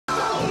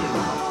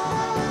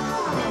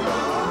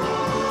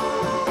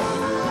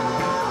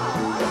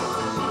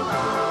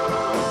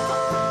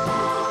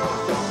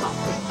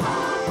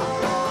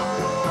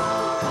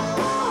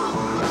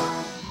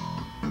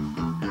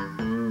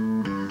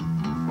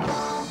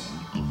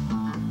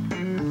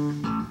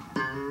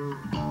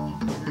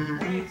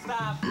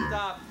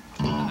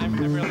I'm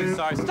really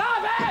sorry.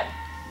 Stop it!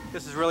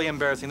 This is really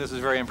embarrassing. This is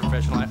very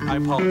unprofessional. I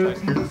apologize.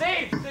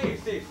 Steve!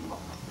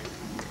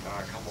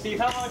 Steve,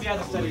 how long have you had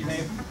the study,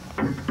 Dave?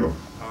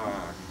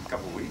 A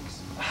couple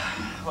weeks.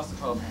 What's the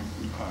problem?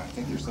 I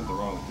think there's something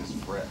wrong with this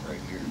fret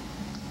right here.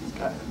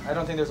 I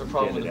don't think there's a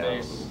problem with the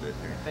bass. I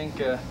think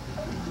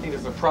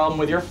there's a problem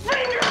with your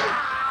finger! There!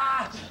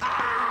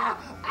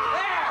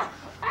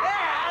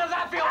 How does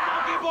that feel,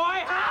 monkey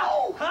boy?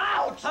 Ow!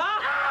 Ouch!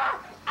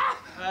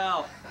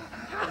 Well,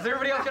 is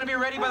everybody else going to be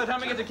ready by the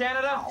time we get to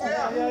Canada?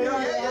 Yeah.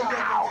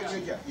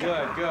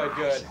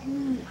 Good.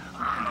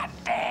 Ah,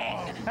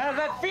 dang! How does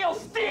that feel,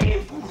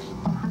 Steve?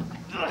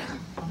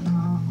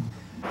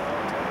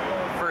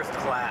 First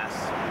class,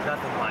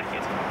 nothing like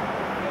it.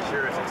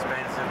 Sure, it's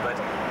expensive, but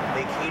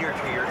they cater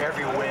to your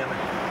every whim.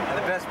 And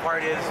the best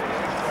part is,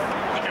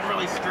 you can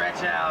really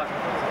stretch out.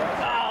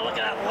 Oh, look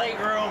at that leg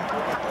room.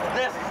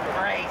 This is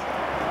great.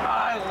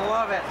 I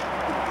love it.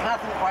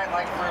 Nothing quite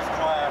like first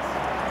class.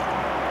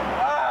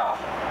 Wow.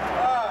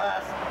 Oh,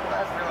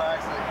 that's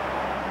relaxing.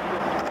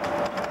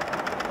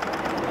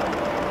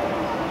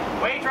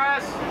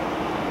 Waitress!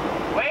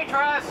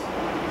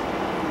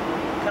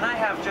 Can I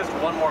have just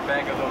one more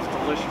bag of those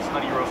delicious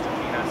honey roasted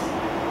peanuts?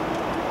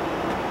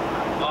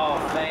 Oh,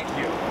 thank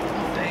you.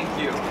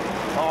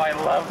 Oh, I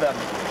love them.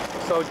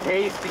 So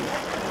tasty,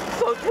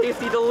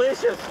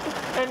 delicious,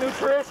 and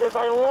nutritious.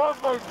 I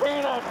love my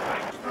peanuts.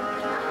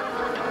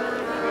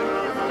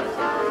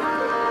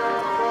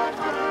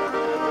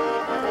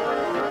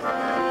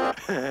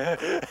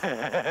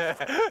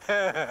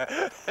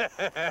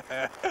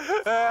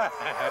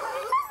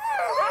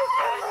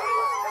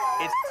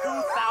 It's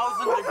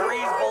 2,000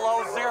 degrees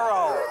below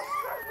zero.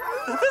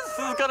 This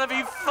is gonna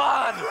be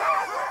fun.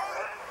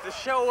 The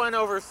show went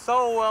over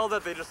so well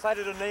that they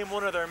decided to name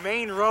one of their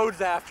main roads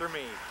after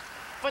me.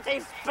 But they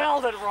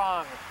spelled it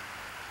wrong.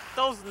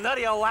 Those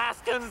nutty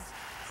Alaskans.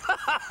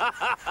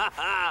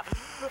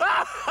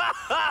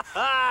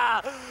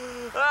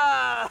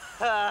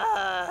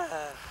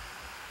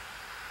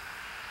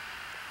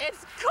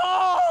 It's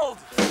cold!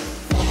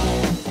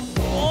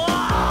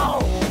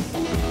 Wow!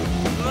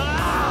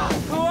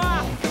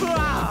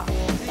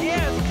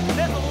 Yes,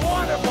 that's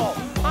wonderful!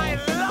 I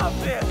love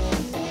this!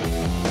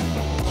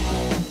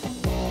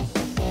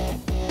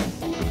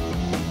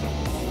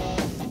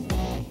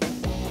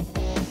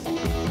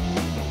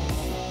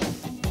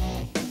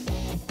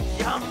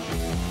 Yum!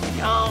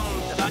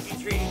 Doggy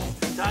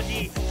treats!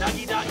 Doggy!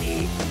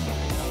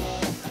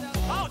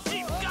 Oh,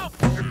 jeez! Go!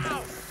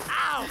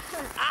 Ow!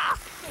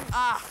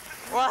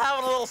 We're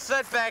having a little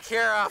setback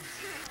here.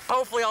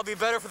 Hopefully I'll be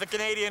better for the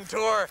Canadian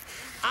tour.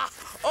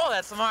 Oh,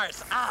 that's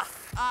Mars.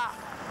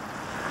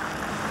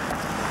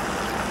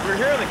 We're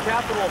here in the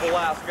capital of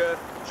Alaska,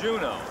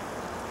 Juneau.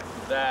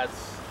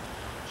 That's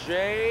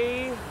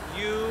J-U-N-E-A-U.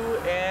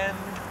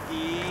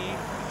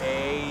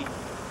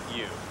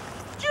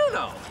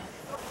 Juneau!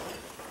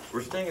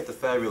 We're staying at the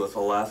fabulous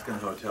Alaskan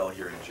Hotel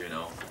here in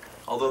Juneau.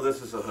 Although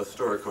this is a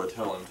historic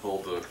hotel, I'm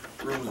told the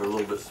rooms are a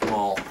little bit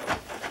small.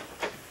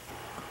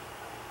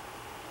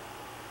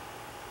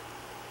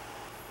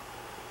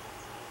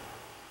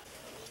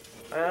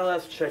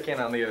 Let's check in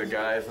on the other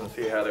guys and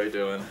see how they're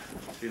doing.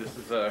 See, this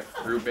is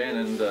Ruben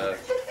and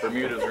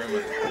Bermuda's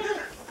room.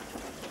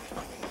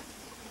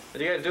 What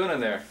are you guys doing in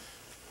there?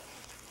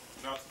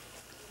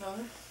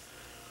 Nothing.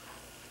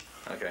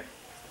 Okay.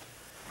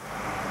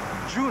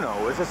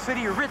 Juneau is a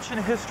city rich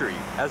in history,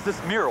 as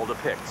this mural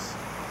depicts.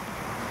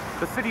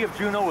 The city of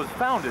Juneau was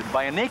founded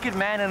by a naked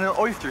man in an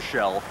oyster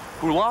shell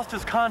who lost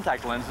his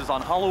contact lenses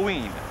on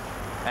Halloween.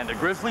 And a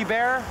grizzly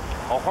bear,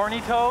 a horny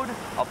toad,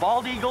 a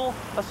bald eagle,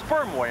 a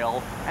sperm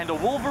whale, and a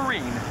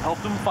wolverine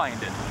helped him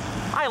find it.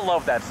 I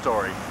love that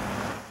story.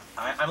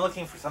 I'm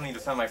looking for something to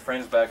send my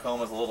friends back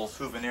home as a little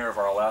souvenir of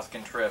our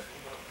Alaskan trip.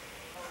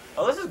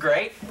 Oh, this is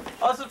great.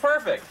 Oh, this is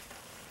perfect.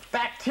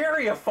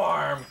 Bacteria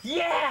farm,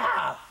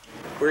 yeah!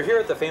 We're here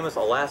at the famous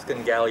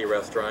Alaskan Galley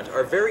restaurant,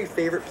 our very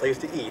favorite place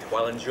to eat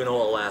while in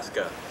Juneau,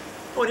 Alaska.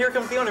 Oh, and here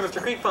comes the owner, Mr.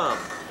 Creek Palm.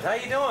 How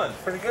you doing?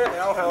 Pretty good,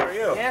 Al. How are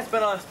you? Yeah, it's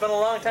been a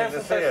long time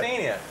since I've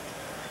seen you.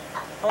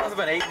 How long has it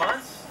been, 8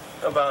 months?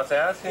 About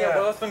that, yeah.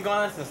 Well, what's been going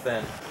on since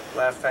then?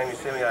 Last time you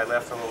see me, I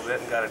left a little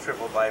bit and got a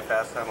triple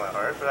bypass on my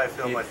heart, but I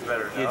feel much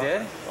better now. You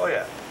did? Oh,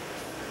 yeah.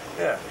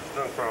 Yeah,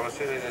 don't promise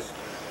you. They just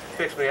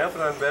fixed me up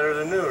and I'm better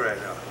than new right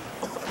now.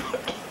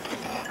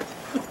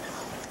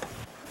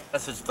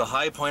 Yes, it's the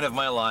high point of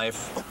my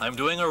life. I'm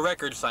doing a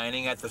record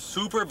signing at the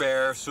Super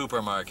Bear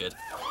Supermarket.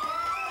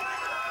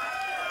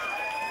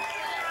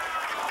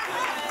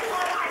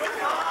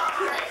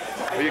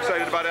 Are you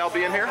excited about Al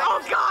being here? Oh,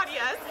 God,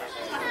 yes.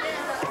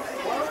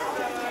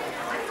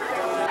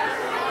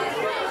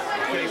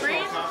 Can you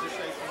breathe?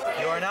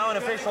 You are now an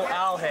official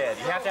Al head.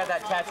 You have to have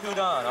that tattooed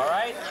on, all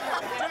right?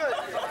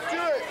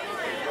 Do it!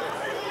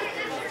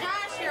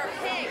 Josh, you're a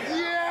pig.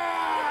 Yeah!